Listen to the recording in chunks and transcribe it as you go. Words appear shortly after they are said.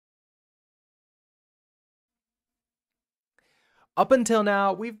Up until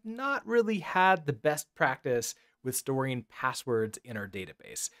now, we've not really had the best practice with storing passwords in our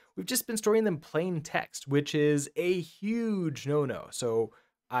database. We've just been storing them plain text, which is a huge no-no. So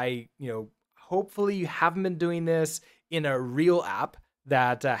hopefully you haven't been doing this in a real app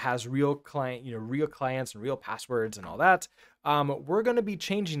that has real clients and real passwords and all that. We're going to be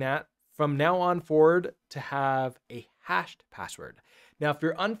changing that from now on forward to have a hashed password. Now, if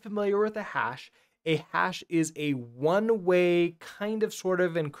you're unfamiliar with a hash is a one-way kind of sort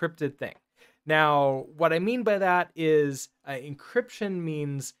of encrypted thing. Now, what I mean by that is encryption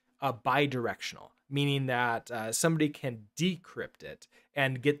means bidirectional, meaning that somebody can decrypt it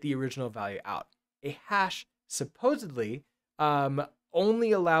and get the original value out. A hash supposedly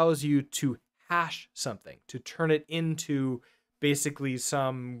only allows you to hash something, to turn it into basically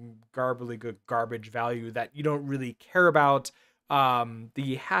some garbage value that you don't really care about.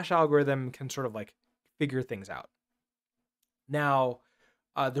 The hash algorithm can sort of like figure things out. Now,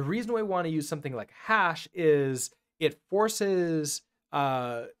 the reason we want to use something like hash is it forces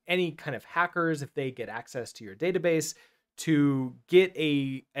any kind of hackers, if they get access to your database, to get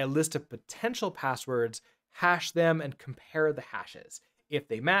a list of potential passwords, hash them, and compare the hashes. If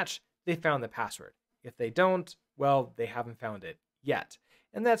they match, they found the password. If they don't, well, they haven't found it yet.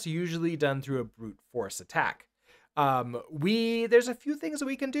 And that's usually done through a brute force attack. There's a few things that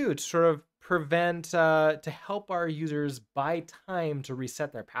we can do to sort of prevent, to help our users buy time to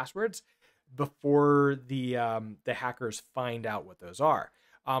reset their passwords before the hackers find out what those are.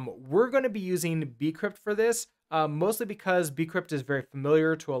 We're going to be using bcrypt for this, mostly because bcrypt is very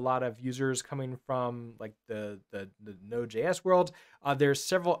familiar to a lot of users coming from like the Node.js world. There's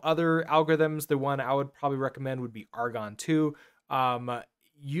several other algorithms. The one I would probably recommend would be Argon 2.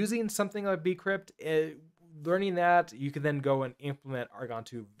 Using something like bcrypt, learning that, you can then go and implement Argon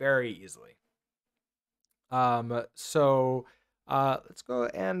 2 very easily. So let's go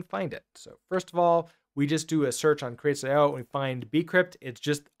and find it. So first of all, we just do a search on crates.io and we find bcrypt. It's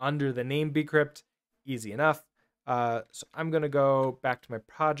just under the name bcrypt. Easy enough. So I'm going to go back to my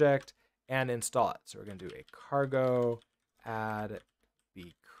project and install it. So we're going to do a cargo add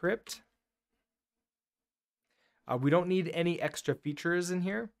bcrypt. We don't need any extra features in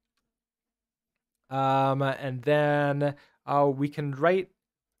here. And then we can write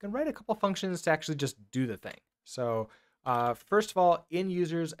a couple functions to actually just do the thing. So first of all, in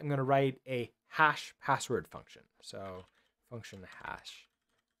users, I'm going to write a hash password function. So function hash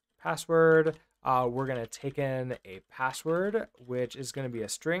password. We're going to take in a password, which is going to be a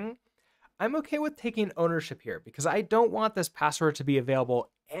string. I'm okay with taking ownership here because I don't want this password to be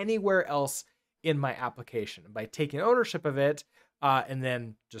available anywhere else in my application. By taking ownership of it and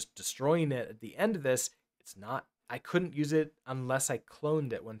then just destroying it at the end of this, I couldn't use it unless I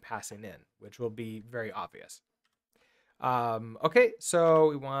cloned it when passing in, which will be very obvious. Okay, so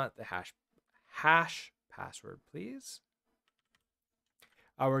we want the hash password, please.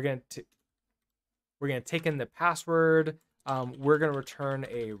 We're going to take in the password. We're going to return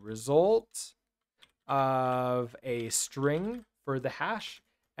a result of a string for the hash,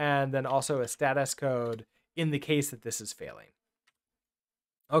 and then also a status code in the case that this is failing.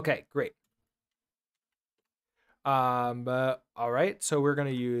 Okay, great. All right, so we're going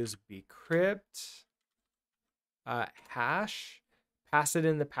to use bcrypt hash, pass it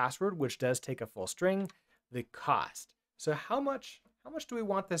in the password, which does take a full string, the cost. So how much do we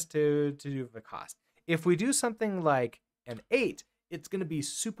want this to do the cost? If we do something like an 8, it's going to be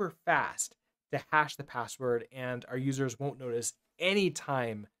super fast to hash the password, and our users won't notice any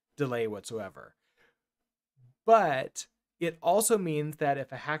time delay whatsoever. But it also means that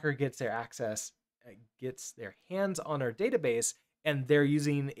if a hacker gets their hands on our database, and they're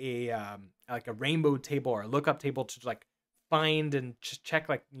using a like a rainbow table or a lookup table to like find and check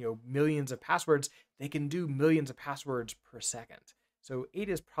like millions of passwords, they can do millions of passwords per second. So 8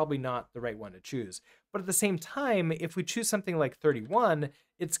 is probably not the right one to choose. But at the same time, if we choose something like 31,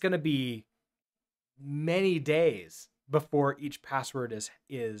 it's going to be many days before each password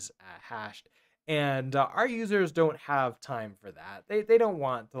is hashed. And our users don't have time for that. They don't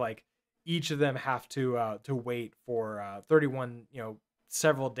want to like each of them have to wait for 31,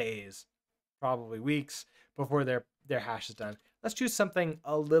 several days, probably weeks before their hash is done. Let's choose something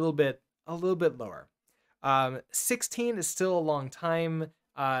a little bit lower. 16 is still a long time.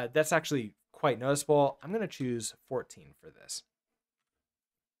 That's actually quite noticeable. I'm going to choose 14 for this.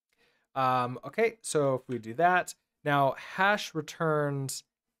 Okay, so if we do that, now hash returns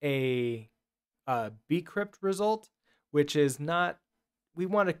a bcrypt result, which is not, we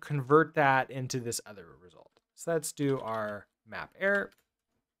want to convert that into this other result. So let's do our map error.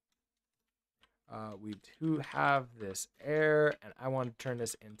 we do have this error, and I want to turn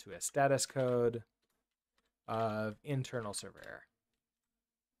this into a status code of internal server error.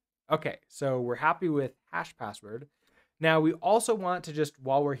 Okay, so we're happy with hash password. Now we also want to just,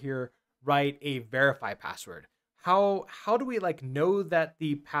 while we're here, write a verify password. How do we like know that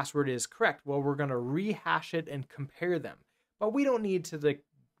the password is correct? Well, we're gonna rehash it and compare them, but we don't need to like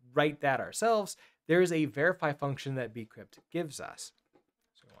write that ourselves. There's a verify function that bcrypt gives us.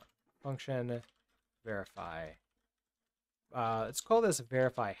 So we want function verify. Let's call this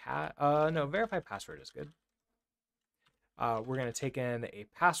verify verify password is good. We're going to take in a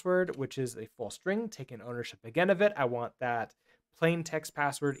password, which is a full string, take in ownership again of it. I want that plain text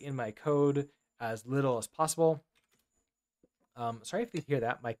password in my code as little as possible. Sorry if you hear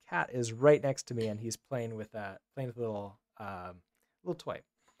that. My cat is right next to me and he's playing with a little toy.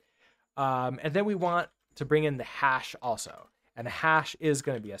 And then we want to bring in the hash also. And a hash is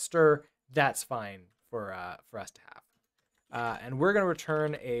going to be a stir. That's fine for us to have. And we're going to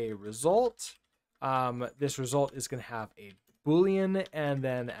return a result. This result is going to have a Boolean and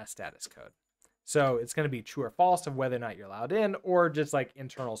then a status code. So it's going to be true or false of whether or not you're allowed in, or just like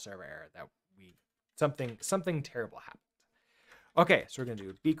internal server error that something terrible happened. Okay, so we're going to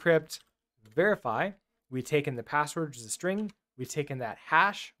do bcrypt verify. We take in the password, which is a string. We take in that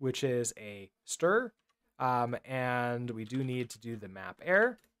hash, which is a stir. And we do need to do the map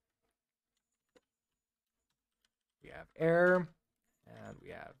error. We have error, and we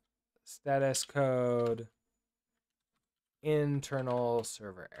have status code, internal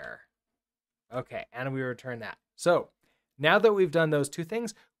server error. Okay, and we return that. So now that we've done those two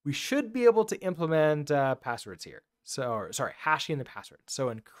things, we should be able to implement passwords here. So, sorry, hashing the password. So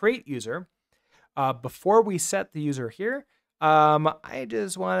in create user, before we set the user here, I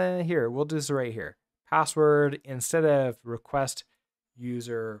just want to, we'll do this right here. Password, instead of request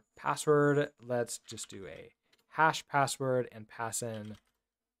user password, let's just do a hash password and pass in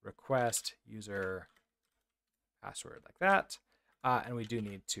request user password like that. And we do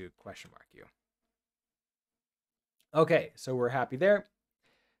need to question mark you. Okay, so we're happy there.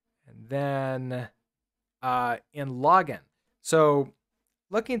 And then in login. So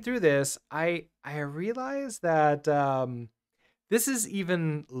looking through this, I realized that this is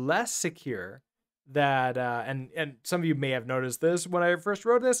even less secure that, and some of you may have noticed this when I first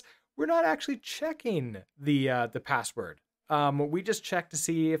wrote this, we're not actually checking the password. We just check to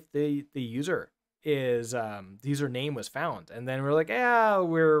see if the user is the username was found, and then we're like, yeah,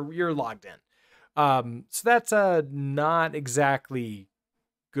 you're logged in. So that's not exactly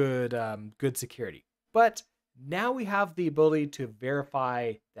good security. But now we have the ability to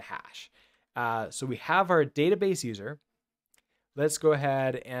verify the hash. So we have our database user. Let's go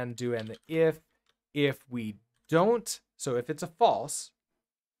ahead and do an if we don't. So if it's a false.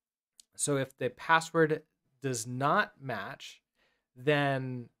 So if the password does not match,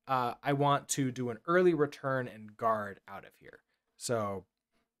 then I want to do an early return and guard out of here. So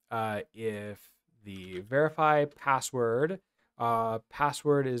if the verify password,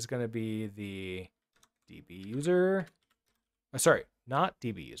 password is going to be the DB user. Sorry, not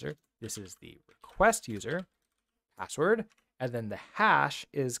DB user. This is the request user password. And then the hash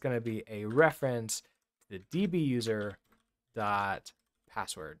is going to be a reference to the DB user dot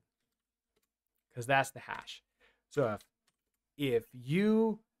password, because that's the hash. So if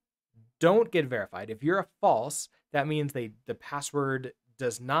you don't get verified, if you're a false, that means the password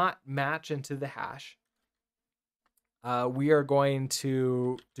does not match into the hash. We are going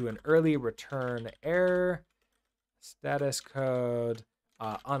to do an early return error, status code,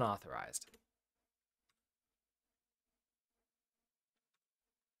 unauthorized.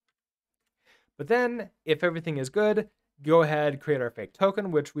 But then if everything is good, go ahead, create our fake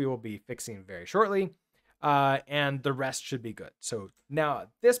token, which we will be fixing very shortly. And the rest should be good. So now at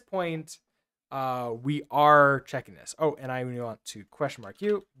this point, we are checking this. Oh, and I want to question mark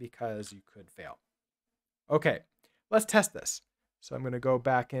you because you could fail. Okay, let's test this. So I'm going to go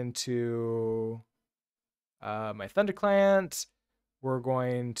back into my Thunder client. We're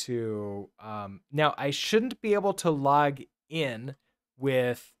going to, now I shouldn't be able to log in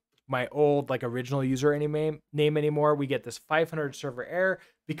with my old original user name anymore. We get this 500 server error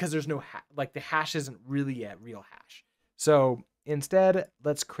because there's no the hash isn't really a real hash. So instead,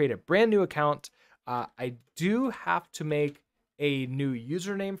 let's create a brand new account. I do have to make a new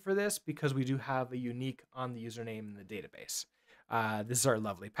username for this because we do have a unique on the username in the database. This is our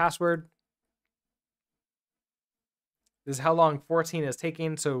lovely password. This is how long 14 is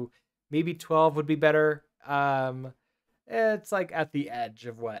taking, so maybe 12 would be better. It's at the edge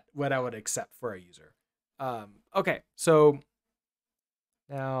of what I would accept for a user. Okay, so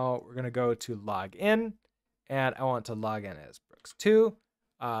Now we're going to go to log in, and I want to log in as Brooks2.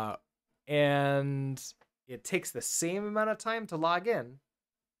 And it takes the same amount of time to log in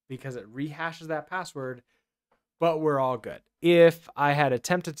because it rehashes that password, but we're all good. If I had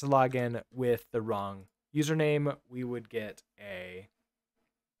attempted to log in with the wrong username, we would get a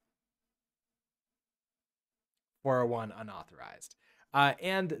 401 unauthorized.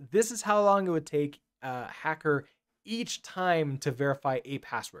 And this is how long it would take a hacker each time to verify a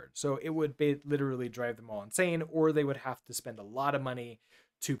password. So it would literally drive them all insane, or they would have to spend a lot of money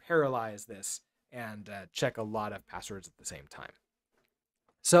to parallelize this and check a lot of passwords at the same time.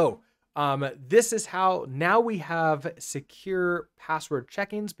 So this is how now we have secure password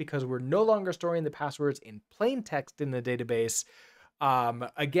checkings, because we're no longer storing the passwords in plain text in the database.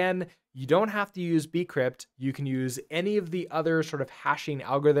 Again, you don't have to use bcrypt. You can use any of the other sort of hashing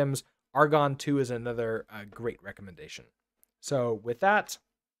algorithms. Argon 2 is another great recommendation. So with that,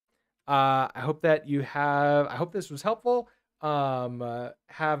 I hope this was helpful.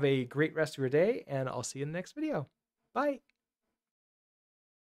 Have a great rest of your day, and I'll see you in the next video. Bye.